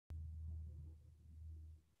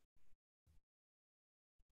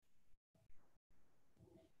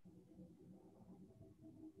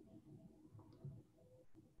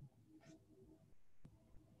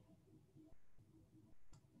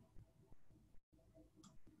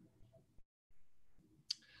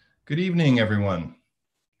Good evening, everyone.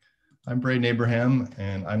 I'm Braden Abraham,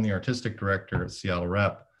 and I'm the Artistic Director at Seattle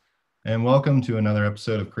Rep. And welcome to another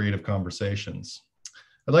episode of Creative Conversations.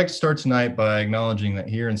 I'd like to start tonight by acknowledging that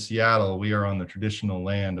here in Seattle, we are on the traditional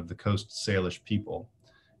land of the Coast Salish people,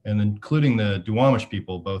 and including the Duwamish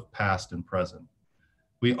people, both past and present.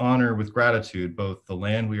 We honor with gratitude both the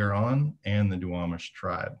land we are on and the Duwamish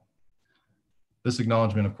tribe. This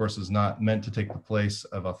acknowledgement, of course, is not meant to take the place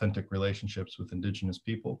of authentic relationships with Indigenous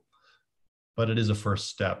people, but it is a first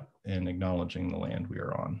step in acknowledging the land we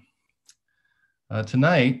are on.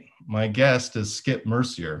 Tonight, my guest is Skip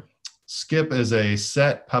Mercier. Skip is a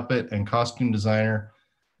set, puppet, and costume designer,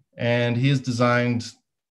 and he has designed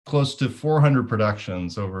close to 400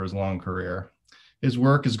 productions over his long career. His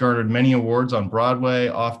work has garnered many awards on Broadway,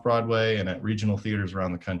 off-Broadway, and at regional theaters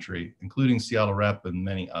around the country, including Seattle Rep and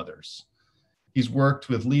many others. He's worked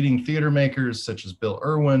with leading theater makers such as Bill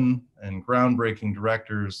Irwin and groundbreaking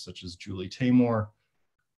directors such as Julie Taymor.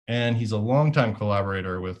 And he's a longtime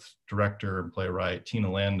collaborator with director and playwright Tina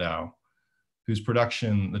Landau, whose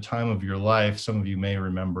production, The Time of Your Life, some of you may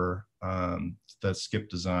remember, that Skip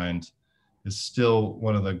designed, is still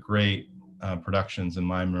one of the great productions in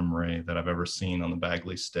my memory that I've ever seen on the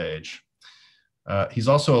Bagley stage. He's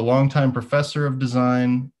also a longtime professor of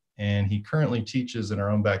design, and he currently teaches in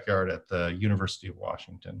our own backyard at the University of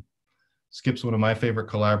Washington. Skip's one of my favorite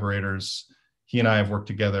collaborators. He and I have worked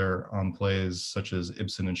together on plays such as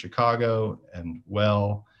Ibsen in Chicago and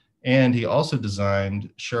Well, and he also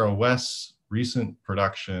designed Cheryl West's recent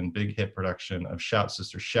production, big hit production of Shout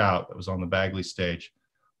Sister Shout that was on the Bagley stage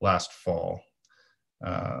last fall.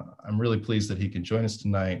 I'm really pleased that he can join us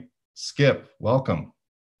tonight. Skip, welcome.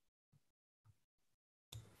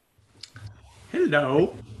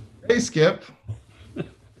 Hello. Hey, Skip.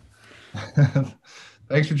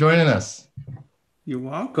 Thanks for joining us. You're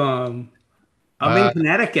welcome. I'm in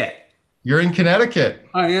Connecticut. You're in Connecticut.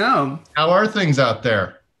 I am. How are things out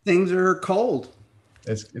there? Things are cold.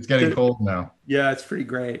 It's getting cold now. Yeah, it's pretty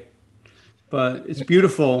great. But it's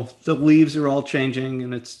beautiful. The leaves are all changing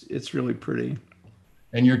and it's really pretty.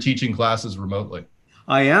 And you're teaching classes remotely.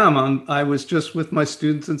 I am. I was just with my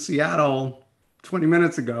students in Seattle 20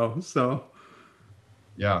 minutes ago. So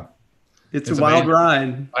yeah. It's a wild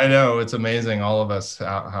ride. I know, it's amazing, all of us,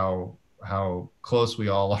 how close we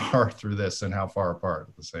all are through this and how far apart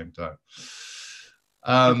at the same time.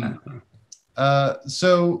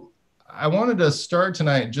 So I wanted to start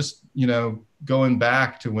tonight just, going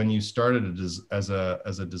back to when you started as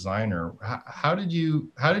a designer. How did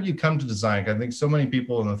you come to design? I think so many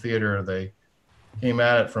people in the theater, they came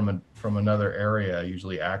at it from another area,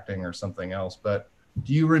 usually acting or something else. But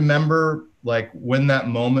do you remember when that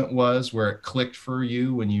moment was where it clicked for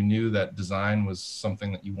you, when you knew that design was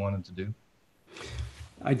something that you wanted to do?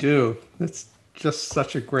 I do. That's just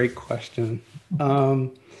such a great question. I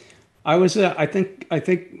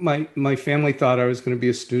think my family thought I was going to be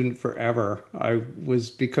a student forever.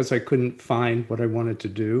 Because I couldn't find what I wanted to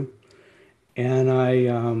do. And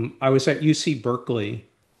I was at UC Berkeley,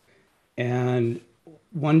 and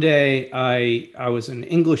one day I was an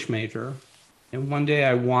English major. And one day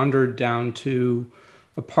I wandered down to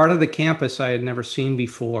a part of the campus I had never seen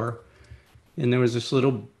before. And there was this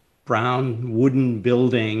little brown wooden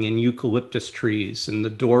building and eucalyptus trees, and the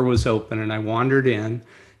door was open, and I wandered in,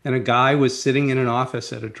 and a guy was sitting in an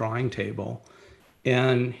office at a drawing table,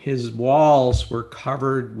 and his walls were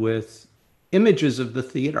covered with images of the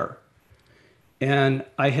theater. And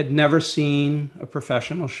I had never seen a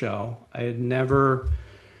professional show. I had never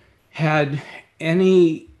had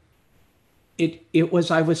any.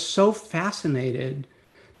 I was so fascinated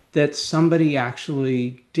that somebody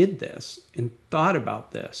actually did this and thought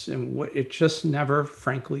about this, and it just never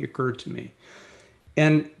frankly occurred to me.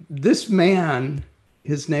 And this man,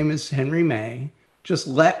 his name is Henry May, just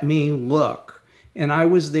let me look. And I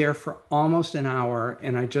was there for almost an hour,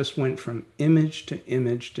 and I just went from image to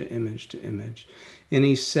image to image to image. And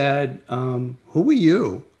he said, who are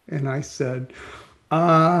you? And I said,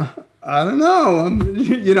 I don't know.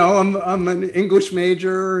 I'm an English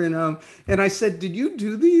major, and I said, did you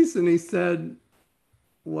do these? And he said,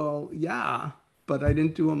 well, yeah, but I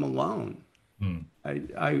didn't do them alone.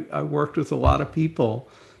 I worked with a lot of people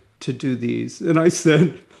to do these. And I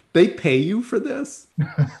said, they pay you for this?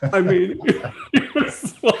 I mean, it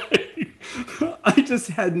was I just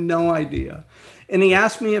had no idea. And he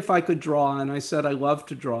asked me if I could draw, and I said, I love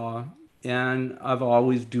to draw. And I've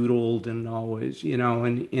always doodled and always,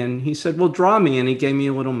 and he said, well, draw me. And he gave me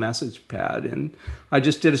a little message pad, and I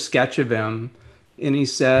just did a sketch of him. And he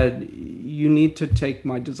said, you need to take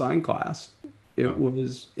my design class.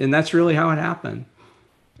 And that's really how it happened.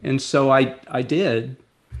 And so I did.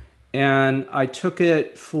 And I took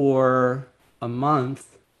it for a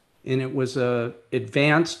month, and it was a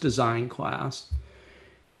advanced design class.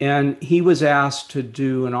 And he was asked to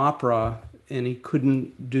do an opera, and he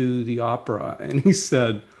couldn't do the opera. And he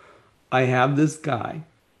said, I have this guy.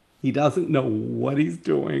 He doesn't know what he's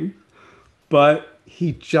doing, but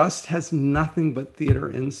he just has nothing but theater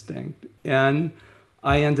instinct. And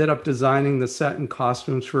I ended up designing the set and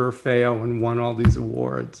costumes for Orfeo and won all these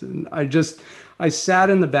awards. And I sat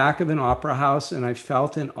in the back of an opera house and I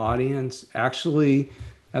felt an audience actually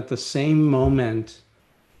at the same moment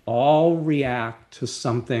all react to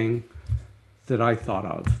something that I thought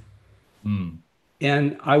of. Mm.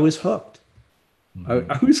 And I was hooked. Mhm.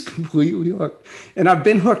 I was completely hooked. And I've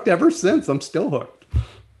been hooked ever since. I'm still hooked.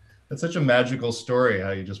 That's such a magical story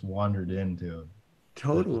how you just wandered into your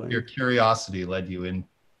Totally. curiosity led you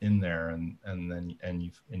in there, and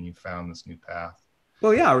you found this new path.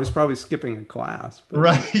 Well, yeah, I was probably skipping a class, but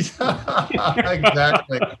Right.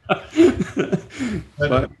 Exactly. But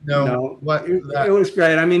but no, what it that, was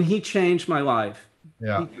great. I mean, he changed my life.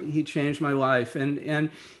 yeah. He changed my life, and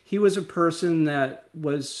he was a person that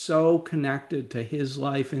was so connected to his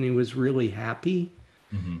life, and he was really happy.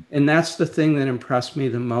 Hmm. And that's the thing that impressed me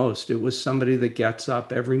the most. It was somebody that gets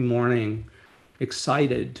up every morning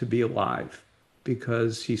excited to be alive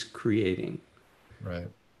because he's creating. Right.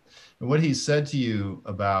 And what he said to you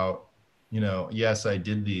about, yes, I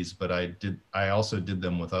did these, but I also did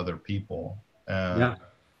them with other people. Yeah.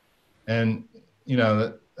 And,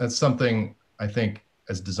 that's something I think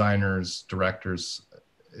as designers, directors,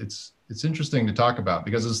 it's interesting to talk about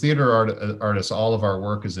because as artists, all of our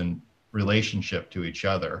work is in relationship to each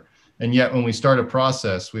other. And yet when we start a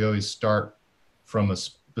process, we always start from a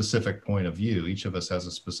specific point of view. Each of us has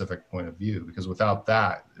a specific point of view because without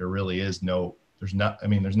that, there's no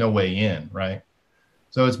way in, right?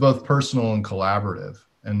 So it's both personal and collaborative.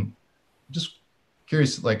 And just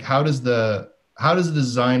curious, like how does the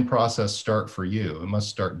design process start for you? It must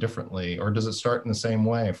start differently, or does it start in the same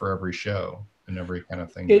way for every show and every kind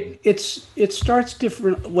of thing that you? It starts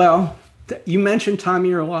different. Well, you mentioned time of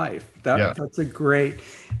your life. Yeah. That's a great.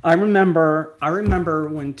 I remember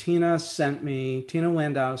when Tina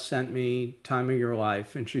Landau sent me Time of Your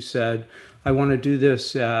Life, and she said, "I want to do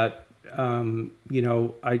this at,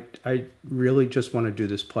 I really just want to do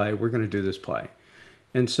this play. We're going to do this play."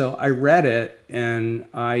 And so I read it, and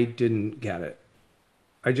I didn't get it.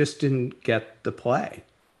 I just didn't get the play.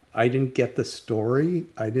 I didn't get the story.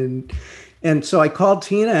 I didn't. And so I called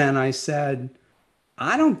Tina and I said,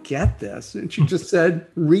 I don't get this. And she just said,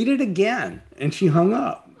 read it again. And she hung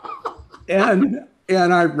up. And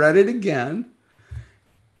I read it again.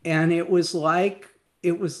 And it was like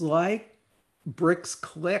bricks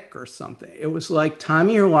click or something. It was like Time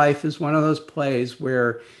of Your Life is one of those plays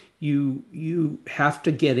where you have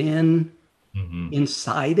to get Hmm.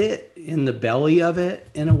 inside it, in the belly of it,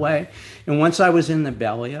 in a way. And once I was in the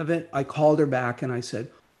belly of it, I called her back and I said,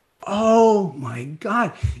 "Oh my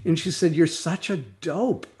God." And she said, "You're such a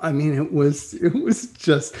dope." I mean, it was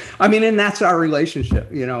just, I mean, and that's our relationship,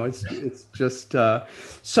 it's just,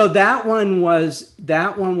 so that one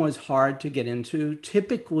was hard to get into.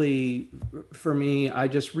 Typically for me, I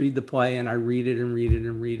just read the play and I read it and read it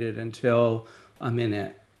and read it until I'm in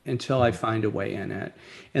it, until I find a way in it.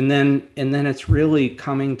 And then it's really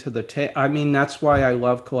coming to the table. I mean, that's why I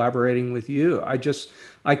love collaborating with you.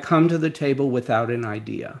 I come to the table without an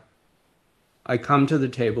idea. I come to the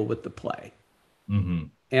table with the play Hmm.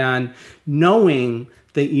 and knowing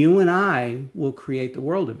that you and I will create the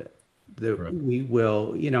world of it. That Right. we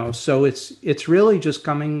will, so it's really just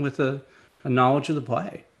coming with a knowledge of the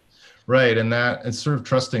play. Right. And that it's sort of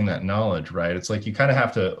trusting that knowledge, right? It's like you kind of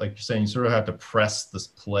have to, like you're saying, you sort of have to press this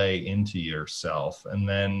play into yourself. And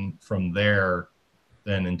then from there,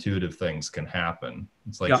 then intuitive things can happen.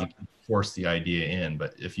 It's like Yeah. you can force the idea in,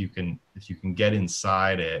 but if you can get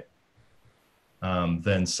inside it,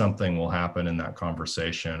 then something will happen in that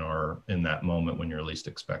conversation or in that moment when you're least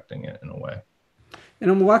expecting it in a way. And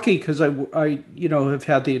I'm lucky because have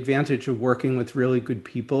had the advantage of working with really good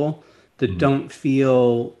people that Mhm. don't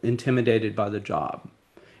feel intimidated by the job.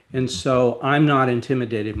 And so I'm not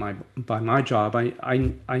intimidated by my job.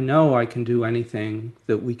 I know I can do anything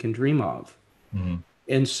that we can dream of. Mhm.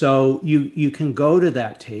 And so you can go to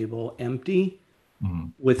that table empty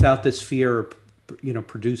Mhm. without this fear of,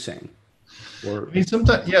 producing I or mean,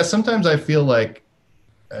 sometimes I feel like,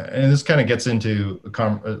 and this kind of gets into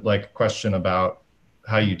like a question about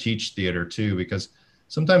how you teach theater too, because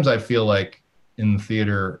sometimes I feel like in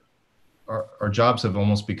theater, our jobs have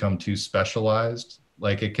almost become too specialized.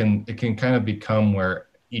 Like it can kind of become where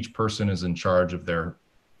each person is in charge of their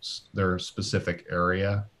specific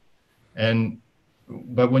area. And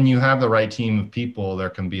but when you have the right team of people, there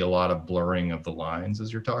can be a lot of blurring of the lines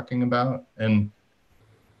as you're talking about. And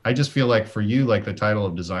I just feel like for you, like the title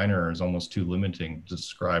of designer is almost too limiting to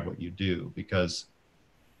describe what you do, because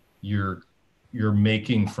you're you're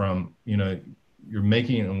making from, you know, you're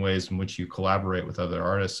making it in ways in which you collaborate with other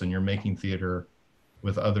artists, and you're making theater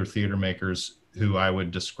with other theater makers who I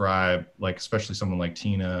would describe, like especially someone like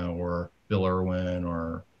Tina or Bill Irwin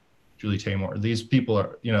or Julie Taymor. These people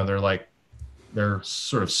are, you know, they're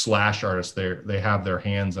sort of slash artists. They have their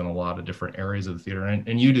hands in a lot of different areas of the theater,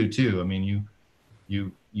 and you do too. I mean,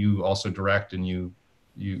 you also direct, and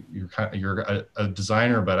you're a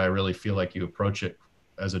designer, but I really feel like you approach it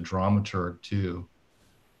as a dramaturg too.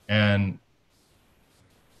 And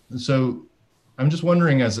so I'm just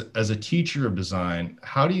wondering, as a teacher of design,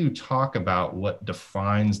 how do you talk about what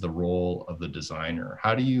defines the role of the designer?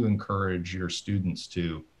 How do you encourage your students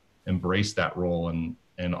to embrace that role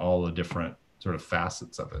and all the different sort of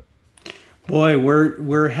facets of it? Boy,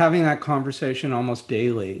 we're having that conversation almost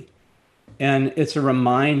daily. And it's a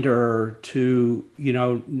reminder to,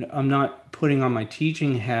 I'm not putting on my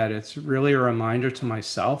teaching hat. It's really a reminder to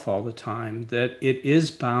myself all the time that it is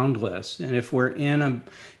boundless. And if we're in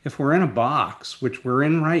a box, which we're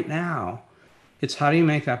in right now, it's how do you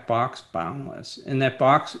make that box boundless? And that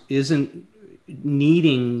box isn't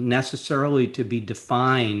needing necessarily to be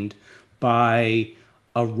defined by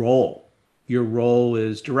a role. Your role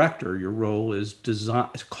is director, your role is design,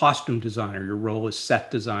 costume designer, your role is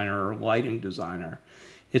set designer or lighting designer.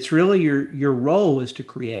 It's really your role is to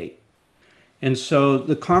create. And so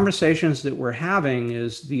the conversations that we're having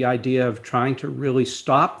is the idea of trying to really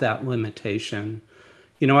stop that limitation.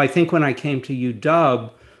 I think when I came to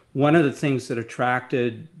UW, one of the things that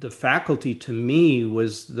attracted the faculty to me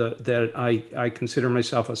was that I consider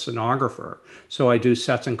myself a scenographer. So I do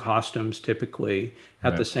sets and costumes typically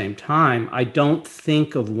at the Right. same time. I don't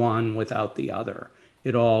think of one without the other.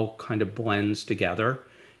 It all kind of blends together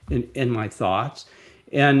in my thoughts.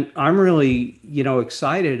 And I'm really,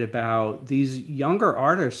 excited about these younger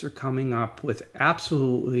artists are coming up with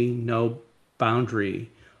absolutely no boundary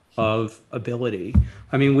of ability.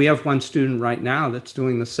 I mean, we have one student right now that's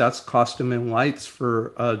doing the sets, costume, and lights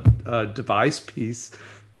for a device piece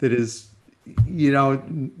that is,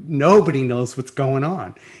 nobody knows what's going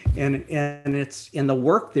on, and the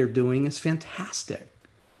work they're doing is fantastic,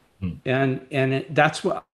 Hmm. that's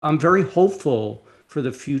what I'm very hopeful for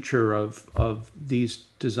the future of these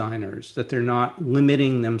designers, that they're not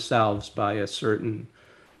limiting themselves by a certain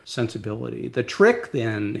sensibility. The trick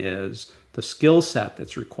then is the skill set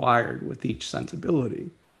that's required with each sensibility.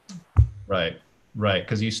 Right. Right.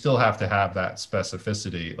 Because you still have to have that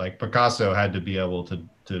specificity. Like Picasso had to be able to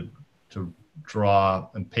draw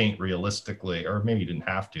and paint realistically, or maybe he didn't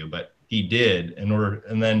have to, but he did in order,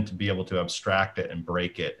 and then to be able to abstract it and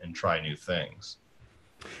break it and try new things.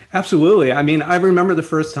 Absolutely. I mean, I remember the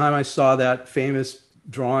first time I saw that famous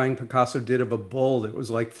drawing Picasso did of a bull that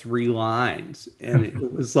was like 3 lines, and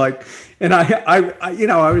it was like, and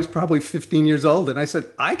I was probably 15 years old, and I said,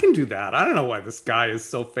 I can do that. I don't know why this guy is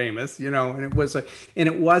so famous, and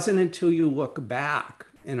it wasn't until you look back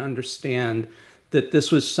and understand that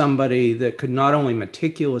this was somebody that could not only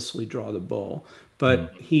meticulously draw the bull, but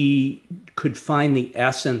Mm-hmm. he could find the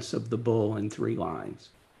essence of the bull in 3 lines.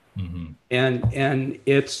 Mm-hmm. And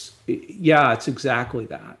it's exactly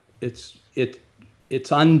that.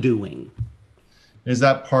 It's undoing. Is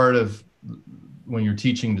that part of when you're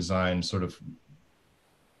teaching design, sort of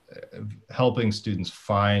helping students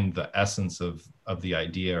find the essence of the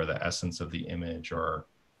idea, or the essence of the image, or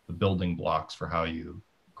the building blocks for how you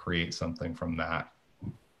create something from that?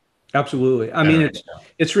 Absolutely. I mean,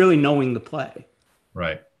 it's really knowing the play.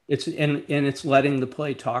 Right. And it's letting the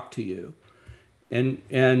play talk to you.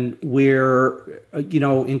 And we're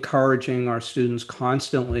encouraging our students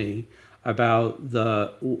constantly about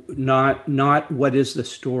the not what is the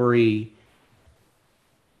story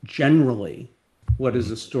generally, what is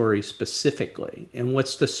the story specifically, and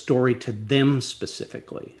what's the story to them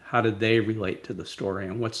specifically? How do they relate to the story,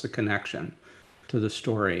 and what's the connection to the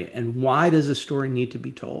story, and why does the story need to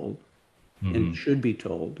be told and Mm-hmm. should be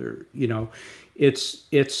told? Or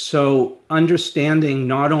it's so understanding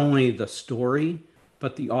not only the story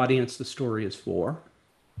but the audience the story is for,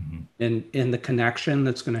 Mm-hmm. and the connection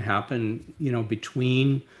that's going to happen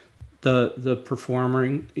between the performer,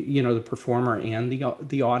 the performer and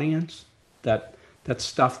the audience. That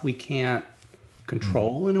stuff we can't Mm-hmm.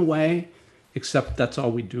 control in a way, except that's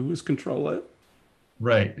all we do is control it.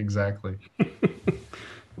 Right, exactly.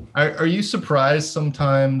 Are you surprised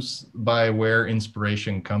sometimes by where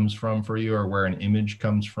inspiration comes from for you, or where an image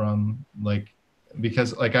comes from? Like,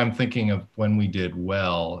 because like I'm thinking of when we did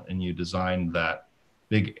Well, and you designed that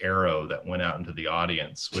big arrow that went out into the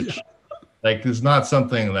audience, which like is not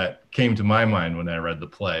something that came to my mind when I read the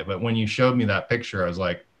play. But when you showed me that picture, I was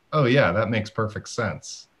like, oh yeah, that makes perfect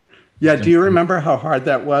sense. Yeah, do you remember how hard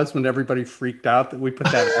that was when everybody freaked out that we put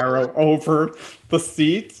that arrow over the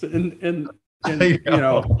seats and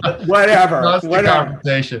whatever.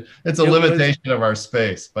 Conversation. It's a limitation of our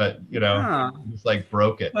space, but just like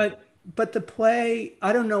broke it. But the play,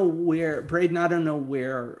 I don't know where, Braden, I don't know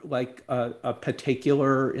where like a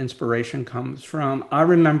particular inspiration comes from. I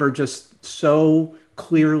remember just so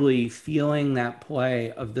clearly feeling that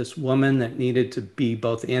play of this woman that needed to be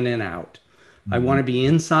both in and out. I want to be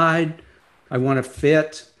inside, I want to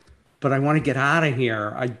fit, but I want to get out of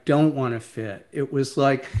here. I don't want to fit. It was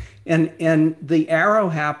like, and the arrow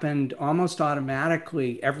happened almost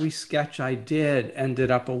automatically. Every sketch I did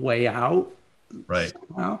ended up a way out. Right.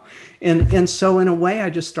 Somehow. And so in a way,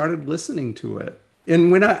 I just started listening to it.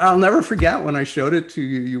 And when I'll never forget when I showed it to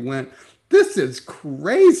you, you went, "This is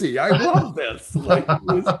crazy. I love this." Like,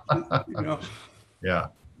 Yeah.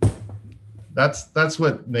 That's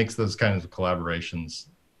what makes those kinds of collaborations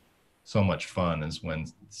so much fun, is when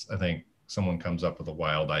I think someone comes up with a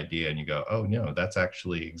wild idea and you go, oh no, that's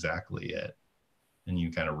actually exactly it. And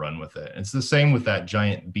you kind of run with it. It's the same with that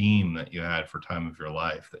giant beam that you had for Time of Your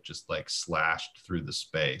Life that just like slashed through the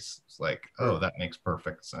space. It's like, oh, that makes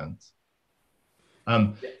perfect sense.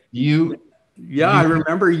 I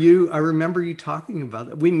remember you talking about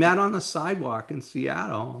that. We met on the sidewalk in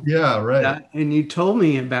Seattle. Yeah, right. And you told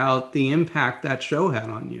me about the impact that show had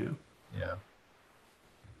on you.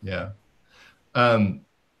 Yeah.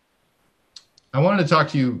 I wanted to talk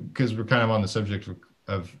to you because we're kind of on the subject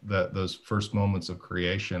of those first moments of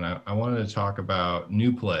creation. I wanted to talk about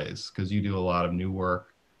new plays, because you do a lot of new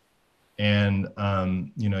work, and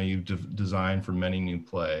you've designed for many new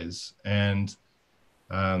plays, and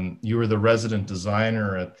you were the resident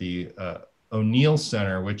designer at the O'Neill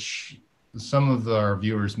Center, which some of our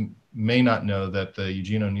viewers may not know that the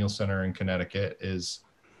Eugene O'Neill Center in Connecticut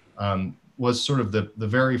was sort of the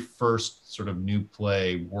very first sort of new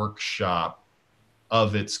play workshop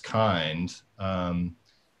of its kind,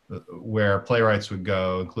 where playwrights would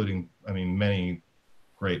go, including, many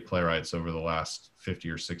great playwrights over the last 50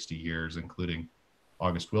 or 60 years, including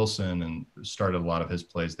August Wilson, and started a lot of his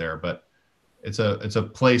plays there. But it's a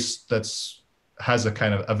place has a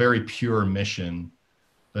kind of a very pure mission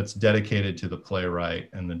that's dedicated to the playwright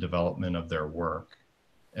and the development of their work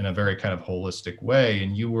in a very kind of holistic way.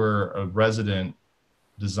 And you were a resident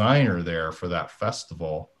designer there for that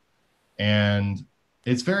festival. And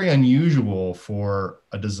it's very unusual for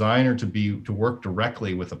a designer to work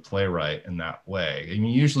directly with a playwright in that way. I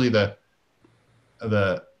mean, usually the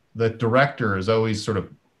director is always sort of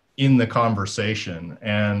in the conversation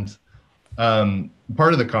and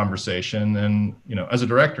part of the conversation. And as a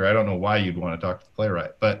director, I don't know why you'd want to talk to the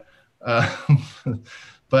playwright, but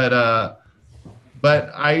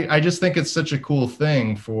I just think it's such a cool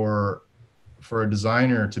thing for a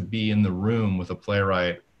designer to be in the room with a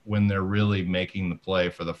playwright when they're really making the play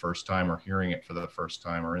for the first time, or hearing it for the first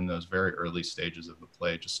time, or in those very early stages of the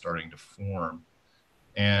play just starting to form.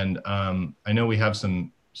 And I know we have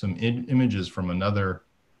some images from another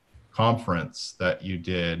conference that you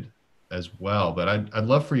did as well, but I'd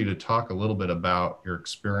love for you to talk a little bit about your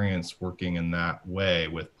experience working in that way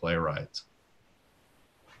with playwrights.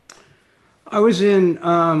 I was in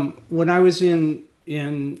when I was in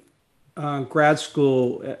grad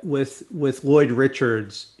school with Lloyd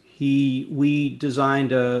Richards. We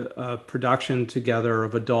designed a production together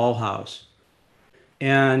of a dollhouse,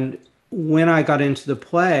 and when I got into the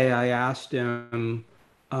play, I asked him.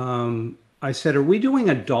 I said, "Are we doing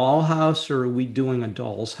a dollhouse or are we doing a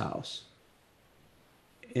doll's house?"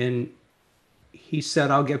 And he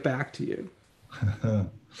said, "I'll get back to you."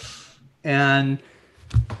 And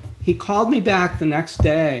he called me back the next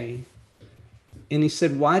day and he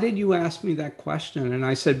said, "Why did you ask me that question?" And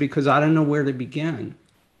I said, "Because I don't know where to begin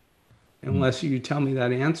unless you tell me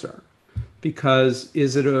that answer. Because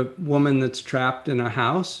is it a woman that's trapped in a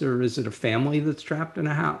house, or is it a family that's trapped in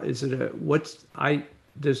a house? Is it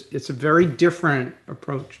it's a very different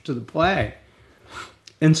approach to the play."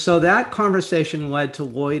 And so that conversation led to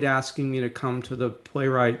Lloyd asking me to come to the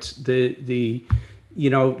playwrights, to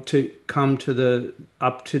come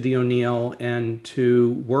up to the O'Neill and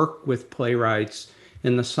to work with playwrights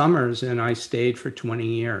in the summers. And I stayed for 20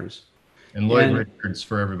 years. And Lloyd Richards,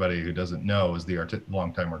 for everybody who doesn't know, is the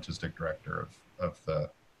longtime artistic director of the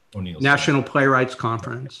O'Neill National Playwrights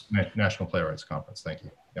Conference. National Playwrights Conference. Thank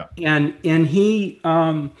you. Yeah. And he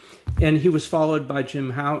and he was followed by Jim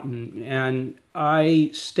Houghton. And I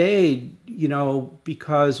stayed,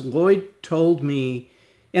 because Lloyd told me,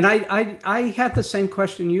 and I had the same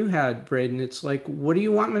question you had, Braden. It's like, what do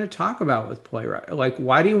you want me to talk about with playwright? Like,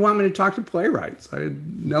 why do you want me to talk to playwrights? I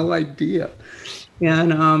had no idea.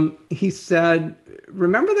 And he said,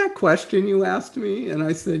 remember that question you asked me? And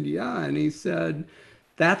I said, yeah. And he said,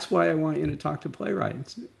 that's why I want you to talk to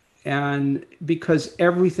playwrights. And because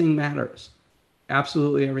everything matters.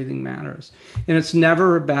 Absolutely everything matters. And it's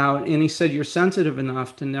never about, and he said, you're sensitive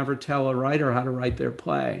enough to never tell a writer how to write their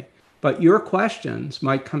play. But your questions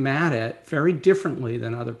might come at it very differently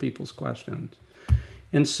than other people's questions.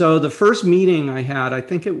 And so the first meeting I had, I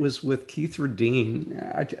think it was with Keith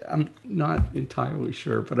Radine. I'm not entirely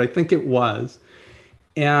sure, but I think it was.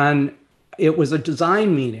 And it was a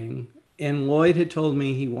design meeting. And Lloyd had told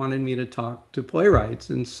me he wanted me to talk to playwrights.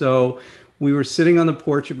 And so we were sitting on the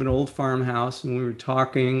porch of an old farmhouse and we were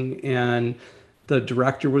talking, and the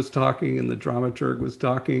director was talking and the dramaturg was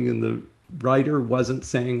talking and the writer wasn't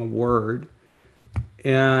saying a word.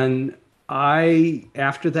 And I,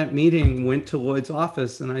 after that meeting, went to Lloyd's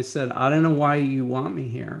office and I said, I don't know why you want me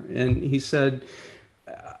here. And he said,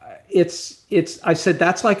 I said,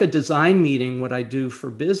 that's like a design meeting, what I do for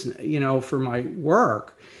business, for my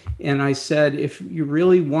work. And I said, if you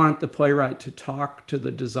really want the playwright to talk to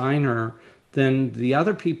the designer, then the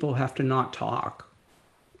other people have to not talk.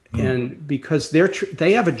 And because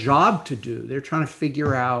they have a job to do, they're trying to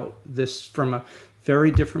figure out this from a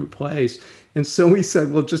very different place. And so he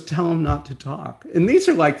said, well, just tell them not to talk. And these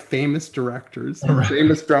are like famous directors, right,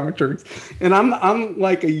 famous dramaturgs. And I'm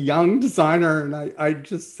like a young designer. And I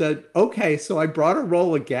just said, okay. So I brought a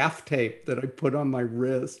roll of gaff tape that I put on my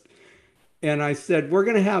wrist. And I said, we're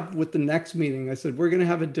going to have, with the next meeting, I said, we're going to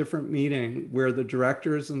have a different meeting where the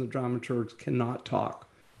directors and the dramaturgs cannot talk.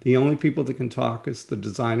 The only people that can talk is the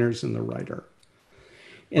designers and the writer.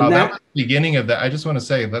 And that was the beginning of that. I just want to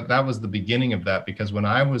say that was the beginning of that, because when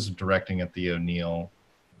I was directing at the O'Neill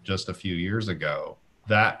just a few years ago,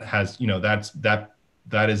 that has,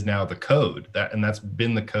 that is now the code, and that's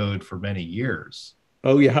been the code for many years.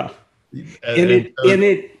 Oh yeah. And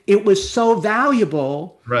it was so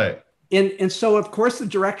valuable. Right. And so of course the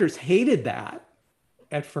directors hated that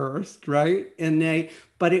at first, right?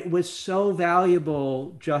 But it was so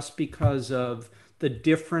valuable just because of the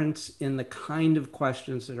difference in the kind of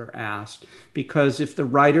questions that are asked. Because if the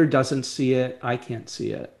writer doesn't see it, I can't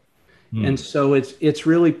see it. And so it's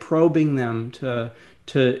really probing them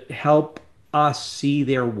to help us see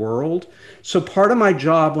their world. So part of my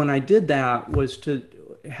job when I did that was to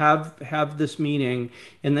have this meeting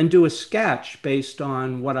and then do a sketch based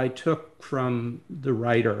on what I took from the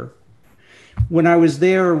writer. When I was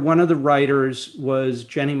there, one of the writers was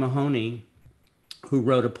Jenny Mahoney, who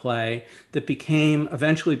wrote a play that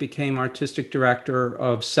eventually became artistic director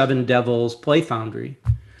of Seven Devils Play Foundry.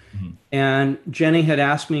 And Jenny had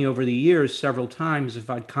asked me over the years several times if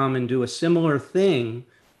I'd come and do a similar thing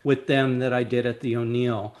with them that I did at the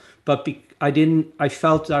O'Neill. But I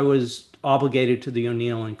felt I was obligated to the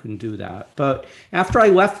O'Neill and couldn't do that. But after I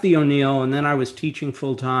left the O'Neill, and then I was teaching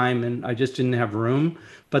full time and I just didn't have room.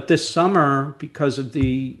 But this summer, because of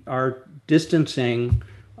our distancing,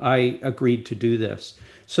 I agreed to do this.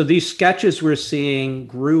 So these sketches we're seeing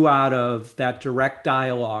grew out of that direct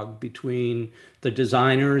dialogue between the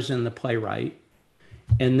designers and the playwright.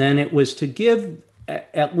 And then it was to give,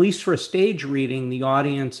 at least for a stage reading, the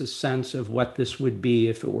audience a sense of what this would be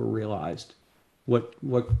if it were realized, what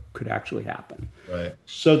could actually happen. Right.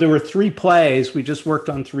 So there were 3 plays. We just worked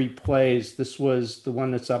on 3 plays. This was the one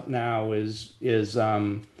that's up now is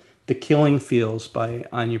The Killing Fields by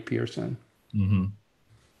Anya Pearson. Mm-hmm.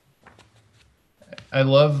 I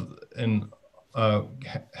love, and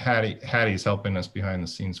Hattie's helping us behind the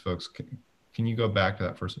scenes, folks. Can you go back to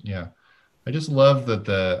that first? Yeah. I just love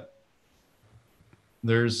that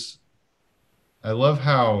I love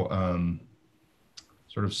how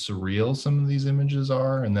sort of surreal some of these images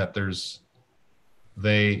are, and that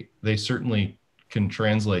they certainly can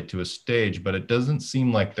translate to a stage, but it doesn't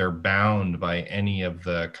seem like they're bound by any of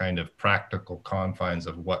the kind of practical confines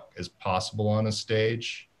of what is possible on a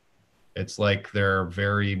stage. It's like they're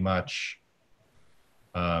very much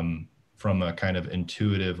from a kind of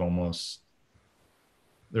intuitive, almost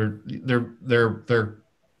they're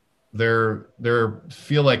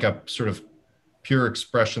feel like a sort of pure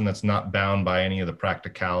expression that's not bound by any of the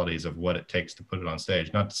practicalities of what it takes to put it on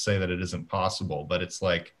stage. Not to say that it isn't possible, but it's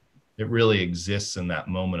like it really exists in that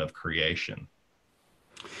moment of creation.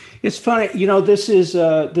 It's funny, this is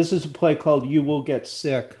a play called You Will Get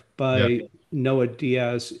Sick by Noah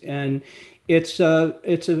Diaz, and It's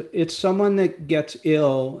someone that gets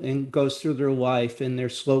ill and goes through their life and they're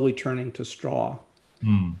slowly turning to straw.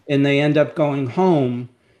 Hmm. And they end up going home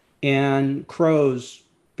and crows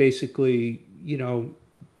basically,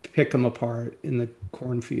 pick them apart in the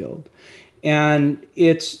cornfield. And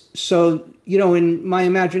it's so, in my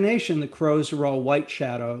imagination, the crows are all white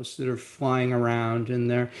shadows that are flying around and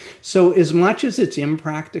they're so as much as it's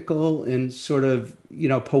impractical and sort of,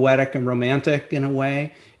 poetic and romantic in a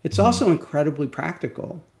way, it's Hmm. also incredibly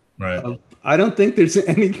practical. Right. I don't think there's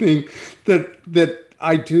anything that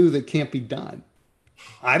I do that can't be done.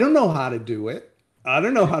 I don't know how to do it. I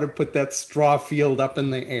don't know how to put that straw field up in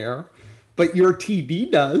the air, but your TV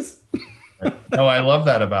does. No, I love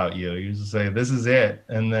that about you. You just say, this is it.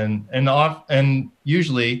 And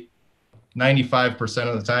usually 95%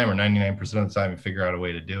 of the time or 99% of the time, you figure out a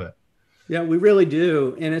way to do it. Yeah, we really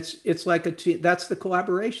do. And it's like a team. That's the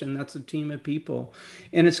collaboration. That's a team of people.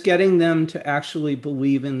 And it's getting them to actually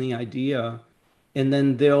believe in the idea, and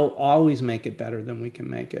then they'll always make it better than we can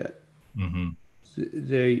make it. Hmm.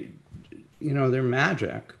 They, they're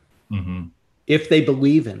magic Hmm. if they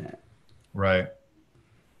believe in it. Right.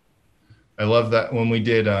 I love that when we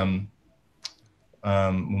did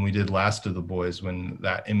Last of the Boys, when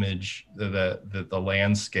that image, the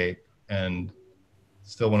landscape, and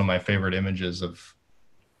still one of my favorite images of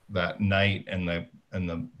that night and the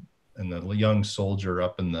young soldier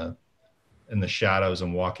up in the shadows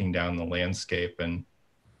and walking down the landscape. And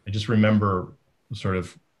I just remember sort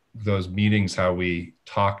of those meetings, how we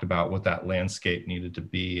talked about what that landscape needed to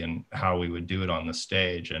be and how we would do it on the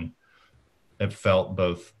stage. And it felt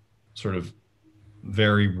both sort of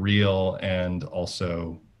very real and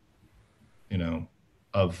also, you know,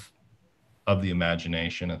 of of the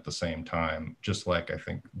imagination at the same time, just like I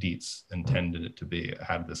think Dietz intended it to be. It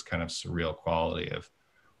had this kind of surreal quality of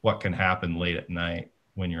what can happen late at night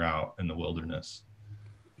when you're out in the wilderness.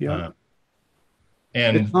 Yeah. Uh,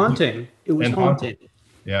 It's and haunting. It was and haunted. haunting.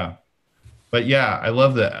 Yeah. But yeah, I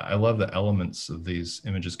love the elements of these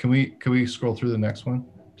images. Can we scroll through the next one?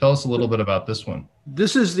 Tell us a little bit about this one.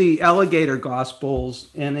 This is the Alligator Gospels,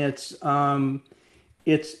 and it's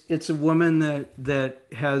a woman that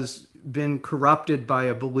has been corrupted by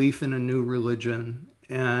a belief in a new religion,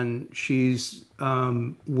 and she's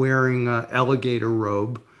wearing a alligator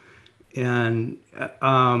robe and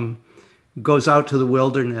goes out to the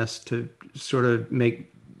wilderness to sort of make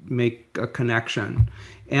a connection.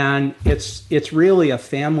 And it's really a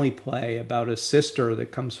family play about a sister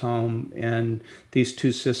that comes home and these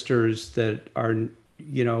two sisters that are,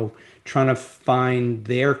 trying to find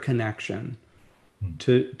their connection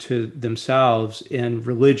to themselves, and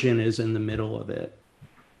religion is in the middle of it,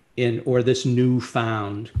 in or this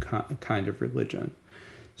newfound kind of religion.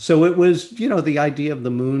 So it was, the idea of the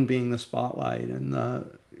moon being the spotlight and the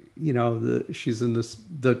she's in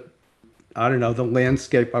the I don't know, the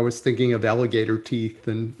landscape. I was thinking of alligator teeth,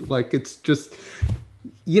 and like it's just,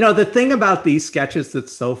 the thing about these sketches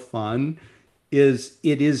that's so fun is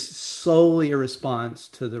it is solely a response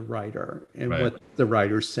to the writer and Right. what the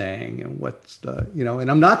writer's saying and what's and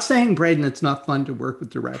I'm not saying, Braden, it's not fun to work with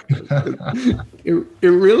directors. It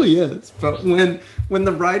really is. But when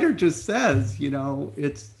the writer just says,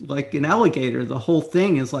 it's like an alligator, the whole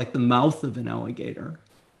thing is like the mouth of an alligator.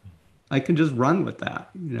 I can just run with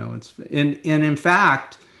that. It's and in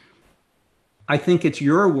fact, I think it's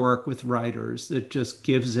your work with writers that just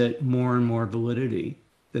gives it more and more validity,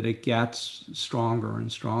 that it gets stronger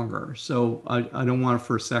and stronger. So I don't want to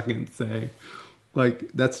for a second say, like,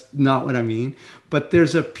 that's not what I mean. But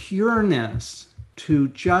there's a pureness to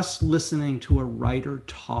just listening to a writer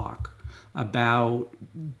talk about,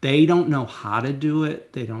 they don't know how to do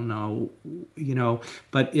it. They don't know,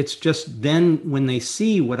 but it's just then when they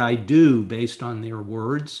see what I do based on their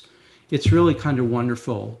words, it's really kind of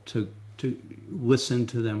wonderful to listen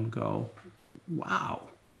to them go, wow,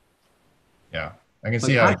 Yeah. I can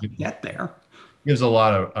see like how I it can get there. gives a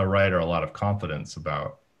writer a lot of confidence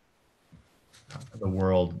about the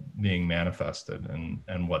world being manifested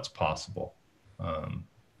and what's possible. Um,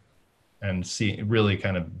 and see really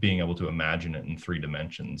kind of being able to imagine it in three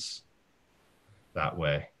dimensions that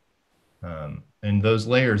way. And those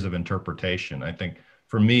layers of interpretation, I think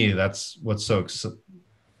for me, that's what's so sort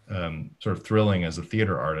of thrilling as a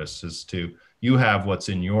theater artist, is to, you have what's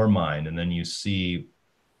in your mind and then you see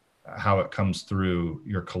how it comes through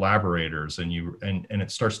your collaborators, and and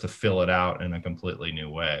it starts to fill it out in a completely new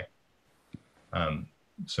way.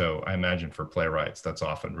 So I imagine for playwrights, that's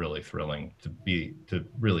often really thrilling to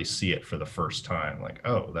really see it for the first time. Like,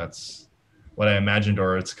 oh, that's what I imagined,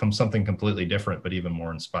 or it's something completely different, but even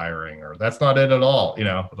more inspiring, or that's not it at all.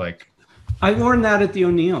 Like, I learned that at the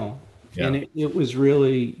O'Neill. Yeah. And it was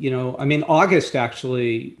really, I mean, August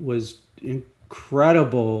actually was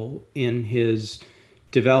incredible in his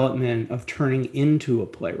development of turning into a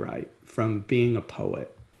playwright from being a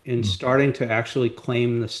poet and Mm. starting to actually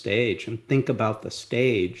claim the stage and think about the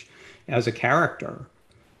stage as a character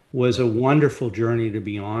was Yeah. a wonderful journey to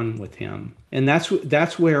be on with him. And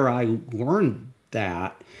that's where I learned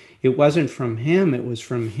that. It wasn't from him, it was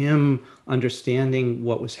from him understanding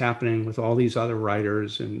what was happening with all these other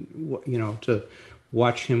writers, and to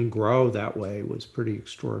watch him grow that way was pretty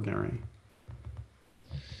extraordinary.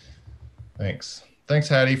 Thanks. Thanks,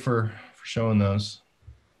 Hattie, for showing those.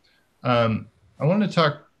 I wanted to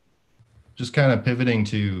talk, just kind of pivoting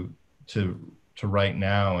to to right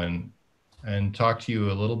now, and talk to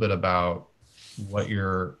you a little bit about what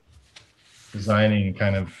you're designing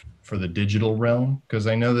kind of for the digital realm, because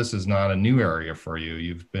I know this is not a new area for you.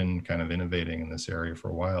 You've been kind of innovating in this area for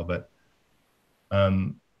a while, but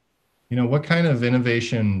um, what kind of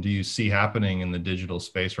innovation do you see happening in the digital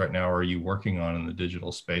space right now, or are you working on in the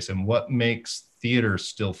digital space, and what makes theater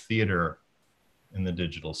still theater in the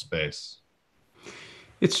digital space?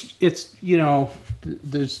 There's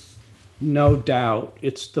no doubt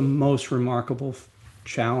it's the most remarkable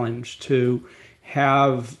challenge to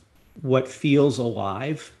have what feels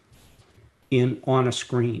alive in on a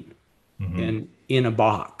screen Mm-hmm. and in a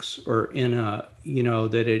box, or in a,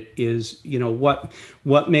 that it is,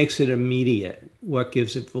 what makes it immediate, what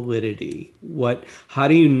gives it validity, how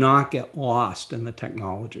do you not get lost in the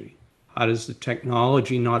technology, how does the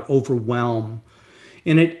technology not overwhelm?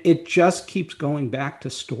 And it just keeps going back to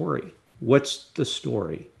story. What's the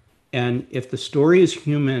story? And if the story is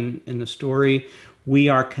human, in the story, we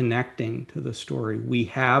are connecting to the story, we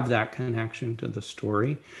have that connection to the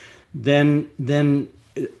story, then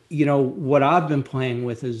what I've been playing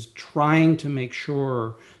with is trying to make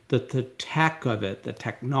sure that the tech of it, the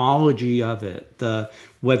technology of it,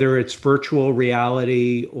 whether it's virtual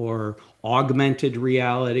reality or augmented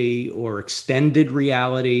reality or extended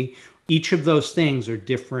reality, each of those things are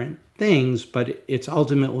different things, but it's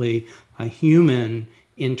ultimately a human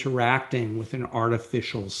interacting with an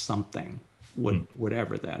artificial something,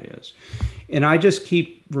 whatever that is. And I just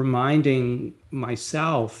keep reminding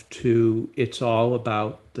myself it's all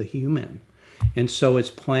about the human. And so it's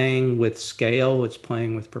playing with scale, it's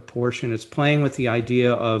playing with proportion, it's playing with the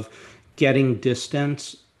idea of getting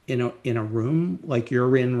distance in a room like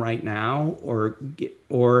you're in right now, or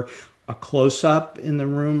a close up in the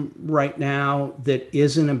room right now that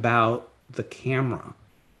isn't about the camera.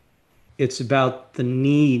 It's about the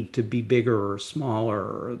need to be bigger or smaller,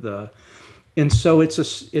 or and so it's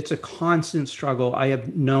a constant struggle. I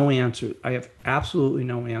have no answer. I have absolutely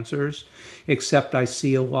no answers, except I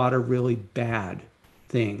see a lot of really bad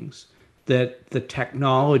things, that the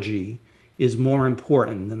technology is more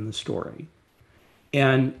important than the story.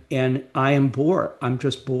 And I am bored. I'm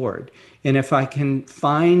just bored. And if I can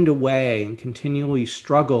find a way, and continually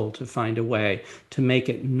struggle to find a way to make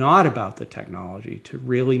it not about the technology, to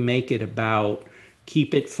really make it about,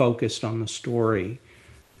 keep it focused on the story,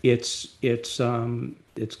 it's going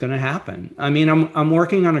to happen. I mean, I'm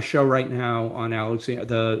working on a show right now on Alexander,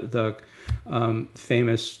 the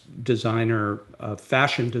famous designer,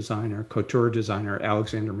 fashion designer, couture designer,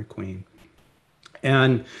 Alexander McQueen.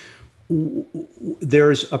 And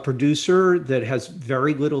there's a producer that has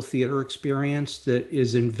very little theater experience that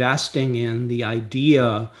is investing in the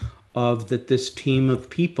idea of that this team of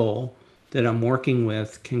people that I'm working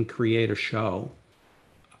with can create a show,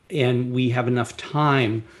 and we have enough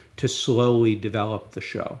time to slowly develop the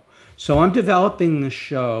show. So I'm developing the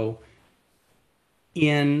show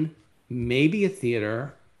in maybe a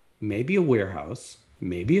theater, maybe a warehouse,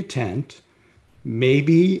 maybe a tent,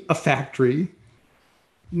 maybe a factory,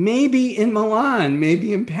 maybe in Milan,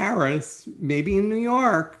 maybe in Paris, maybe in New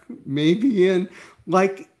York, maybe in,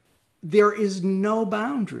 like, there is no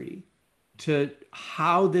boundary to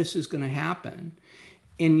how this is going to happen.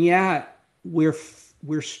 And yet we're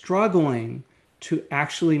struggling to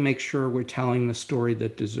actually make sure we're telling the story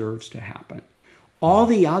that deserves to happen. All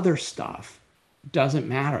the other stuff doesn't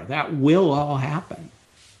matter. That will all happen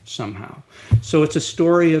somehow. So it's a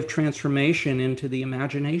story of transformation into the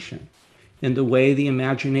imagination, and the way the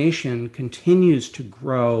imagination continues to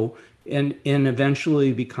grow and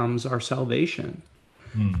eventually becomes our salvation.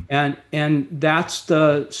 Mm. And that's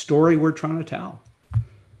the story we're trying to tell.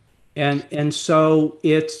 And so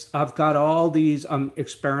I've got all these, I'm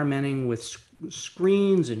experimenting with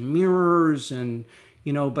screens and mirrors, and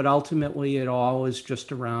but ultimately it all is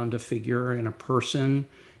just around a figure and a person,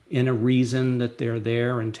 in a reason that they're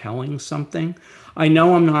there and telling something. I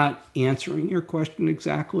know I'm not answering your question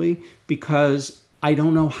exactly, because I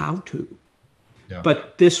don't know how to. Yeah.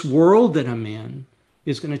 But this world that I'm in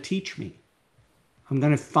is going to teach me. I'm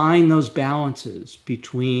going to find those balances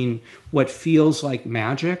between what feels like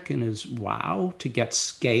magic and is wow to get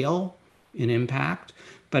scale and impact,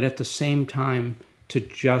 but at the same time to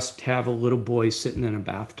just have a little boy sitting in a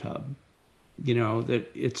bathtub. That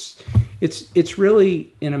it's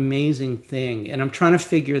really an amazing thing, and I'm trying to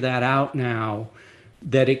figure that out now,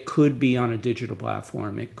 that it could be on a digital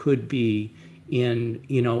platform, it could be in,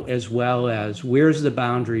 as well as where's the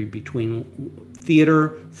boundary between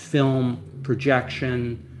theater, film,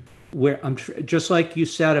 projection, where just like you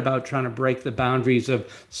said about trying to break the boundaries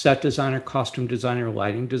of set designer, costume designer,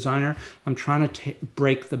 lighting designer. I'm trying to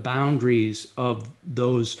break the boundaries of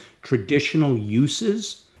those traditional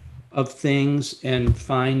uses of things and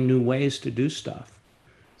find new ways to do stuff.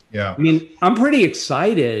 Yeah. I mean, I'm pretty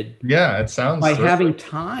excited Yeah. It sounds by having terrific.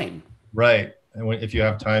 time. Right. And if you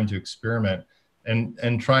have time to experiment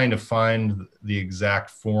and trying to find the exact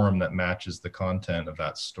form that matches the content of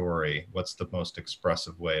that story, what's the most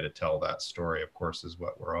expressive way to tell that story, of course, is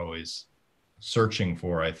what we're always searching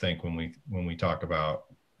for. I think when we talk about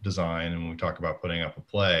design and when we talk about putting up a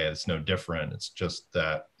play, it's no different. It's just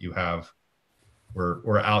that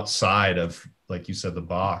we're outside of, like you said, the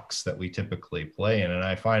box that we typically play in. And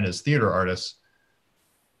I find as theater artists,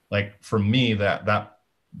 like for me,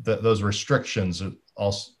 those restrictions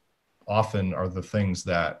also often are the things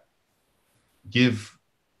that give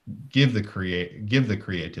the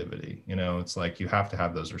creativity. It's like you have to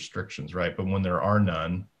have those restrictions, right? But when there are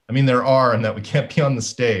none, I mean, there are, and that we can't be on the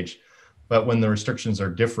stage, but when the restrictions are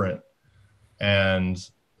different and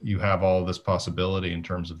you have all this possibility in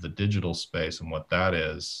terms of the digital space and what that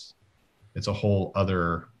is, it's a whole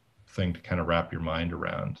other thing to kind of wrap your mind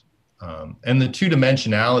around. And the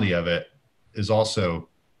two-dimensionality of it is also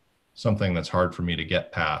something that's hard for me to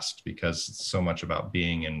get past, because it's so much about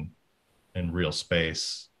being in real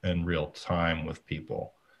space and real time with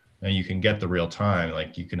people. And you can get the real time,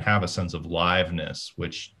 like you can have a sense of liveness,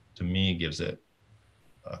 which to me gives it,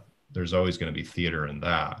 there's always going to be theater in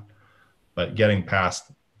that. But getting past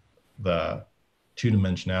the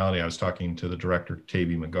two-dimensionality, I was talking to the director,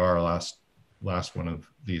 Taby McGar, last one of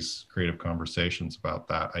these creative conversations about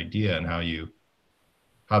that idea and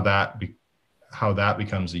how that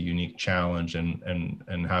becomes a unique challenge,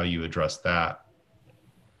 and how you address that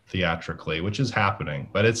theatrically, which is happening,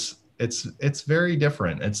 but it's very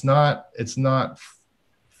different. It's not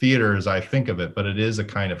theater as I think of it, but it is a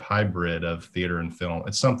kind of hybrid of theater and film.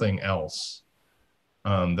 It's something else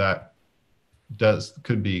that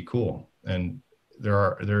could be cool, and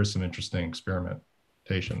there is some interesting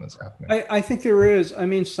experimentation that's happening. I think there is. I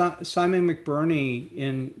mean, Simon McBurney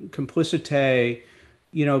in Complicite,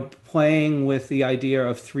 playing with the idea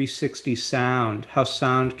of 360 sound, how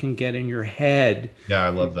sound can get in your head, Yeah, I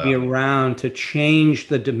love be that. around to change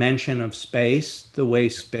the dimension of space, the way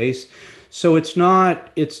space. So it's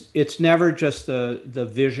never just the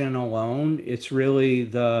vision alone. It's really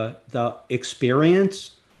the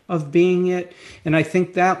experience of being it. And I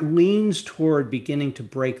think that leans toward beginning to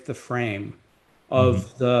break the frame Mhm.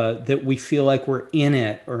 of that we feel like we're in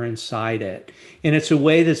it or inside it. And it's a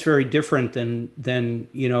way that's very different than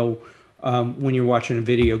when you're watching a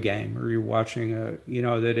video game or you're watching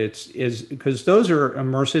that is because those are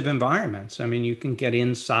immersive environments. I mean, you can get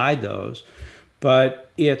inside those,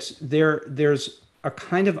 but there's a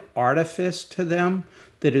kind of artifice to them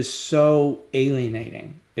that is so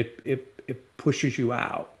alienating. It pushes you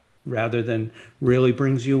out rather than really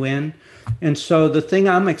brings you in. And so the thing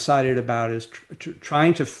I'm excited about is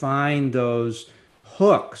trying to find those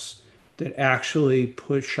hooks that actually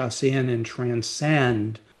push us in and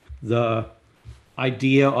transcend the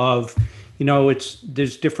idea of,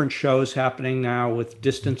 there's different shows happening now with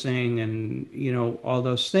distancing and, all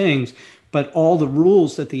those things, but all the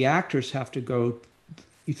rules that the actors have to go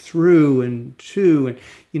through and to, and,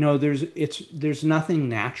 there's nothing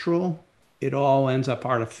natural. It all ends up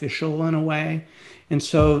artificial in a way. And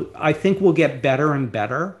so I think we'll get better and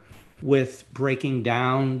better with breaking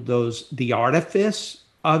down the artifice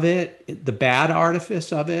of it, the bad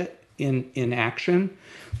artifice of it in action.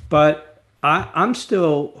 But I'm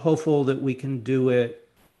still hopeful that we can do it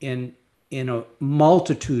in a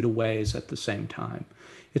multitude of ways at the same time.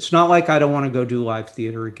 It's not like I don't want to go do live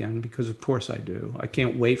theater again, because of course I do. I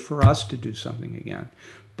can't wait for us to do something again.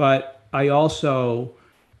 But I also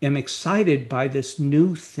am excited by this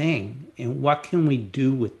new thing and what can we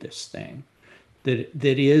do with this thing that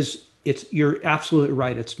is, you're absolutely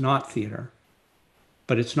right. It's not theater,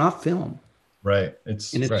 but it's not film, Right. and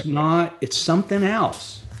It's it's right. not, it's something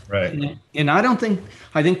else. Right. And I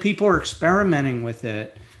think people are experimenting with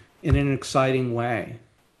it, in an exciting way.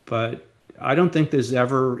 But I don't think there's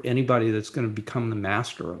ever anybody that's going to become the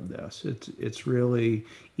master of this. It's really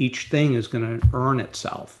each thing is going to earn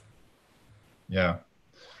itself. Yeah.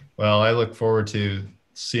 Well, I look forward to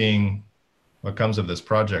seeing what comes of this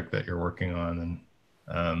project that you're working on,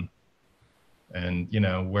 and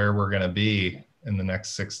where we're going to be in the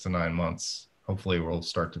next 6 to 9 months. Hopefully we'll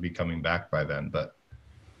start to be coming back by then. But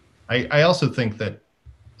I also think that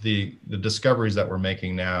the discoveries that we're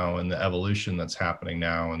making now and the evolution that's happening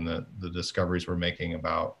now and the discoveries we're making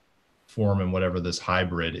about form and whatever this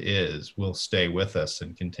hybrid is will stay with us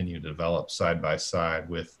and continue to develop side by side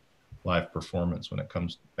with live performance when it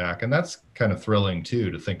comes back. And that's kind of thrilling too,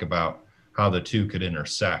 to think about how the two could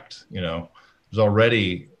intersect. There's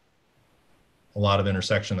already a lot of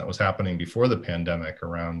intersection that was happening before the pandemic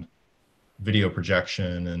around video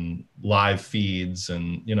projection and live feeds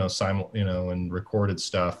and and recorded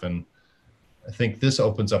stuff. And I think this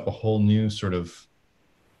opens up a whole new sort of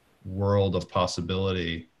world of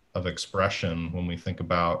possibility of expression when we think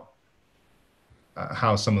about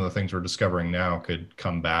how some of the things we're discovering now could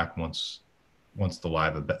come back once the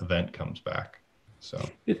live event comes back. So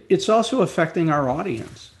it's also affecting our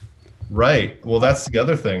audience. Right. Well, that's the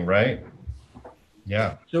other thing, right?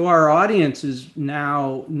 Yeah. So our audience is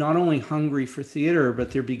now not only hungry for theater,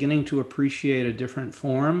 but they're beginning to appreciate a different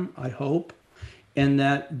form, I hope, and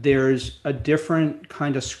that there's a different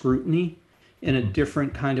kind of scrutiny and a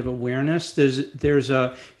different kind of awareness. There's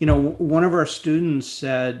a, one of our students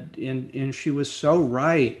said, and she was so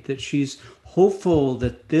right, that she's hopeful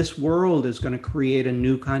that this world is going to create a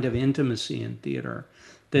new kind of intimacy in theater,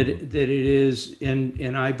 that it is,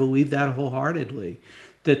 and I believe that wholeheartedly,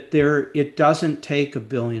 that it doesn't take $1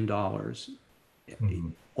 billion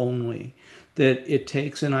only, that it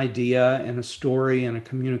takes an idea and a story and a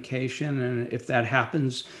communication. And if that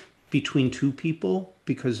happens between two people,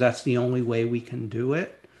 because that's the only way we can do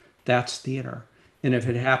it, that's theater. And if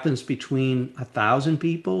it happens between 1,000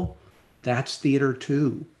 people, that's theater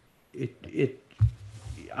too.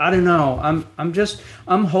 I don't know.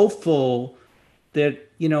 I'm hopeful that,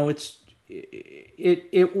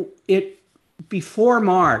 it before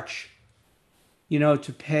March,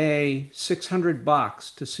 to pay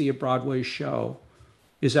 $600 to see a Broadway show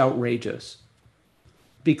is outrageous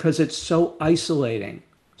because it's so isolating.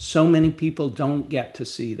 So many people don't get to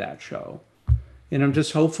see that show. And I'm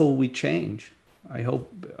just hopeful we change.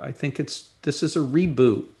 I think this is a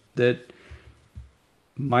reboot that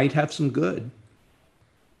might have some good.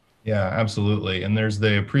 Yeah, absolutely. And there's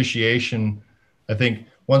the appreciation. I think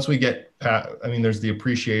once we get there's the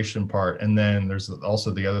appreciation part, and then there's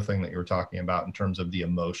also the other thing that you were talking about in terms of the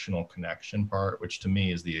emotional connection part, which to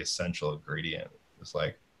me is the essential ingredient. It's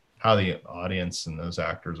like how the audience and those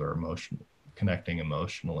actors are connecting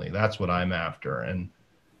emotionally. That's what I'm after. And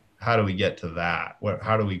how do we get to that?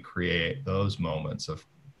 How do we create those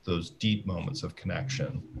deep moments of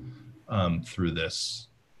connection through this,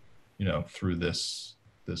 through this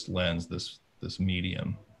lens, this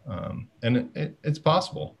medium? And it's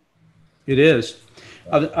possible. It is.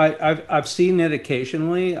 I've seen it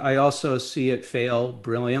occasionally. I also see it fail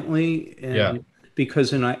brilliantly, and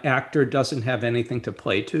because an actor doesn't have anything to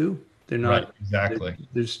play to, they're not right, exactly.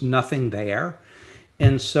 There's nothing there,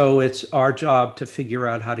 and so it's our job to figure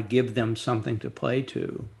out how to give them something to play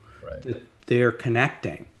to, right, that they're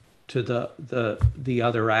connecting to the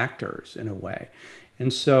other actors in a way,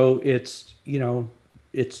 and so it's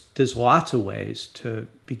there's lots of ways to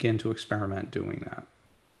begin to experiment doing that.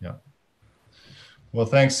 Yeah. Well,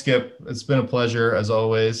 thanks, Skip. It's been a pleasure, as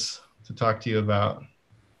always, to talk to you about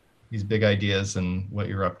these big ideas and what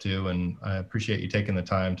you're up to. And I appreciate you taking the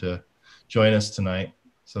time to join us tonight.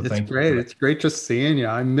 So it's great. It's great just seeing you.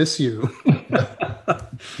 I miss you.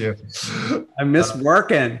 Yeah. I miss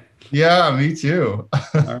working. Yeah, me too.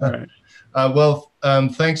 All right.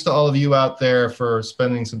 Thanks to all of you out there for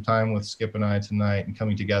spending some time with Skip and I tonight and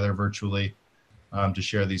coming together virtually to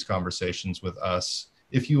share these conversations with us.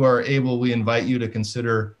 If you are able, we invite you to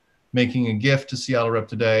consider making a gift to Seattle Rep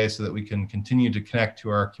today so that we can continue to connect to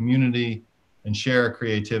our community and share our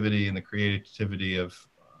creativity and the creativity of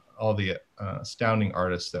all the astounding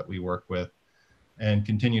artists that we work with, and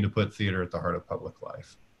continue to put theater at the heart of public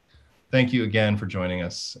life. Thank you again for joining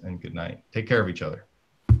us, and good night. Take care of each other.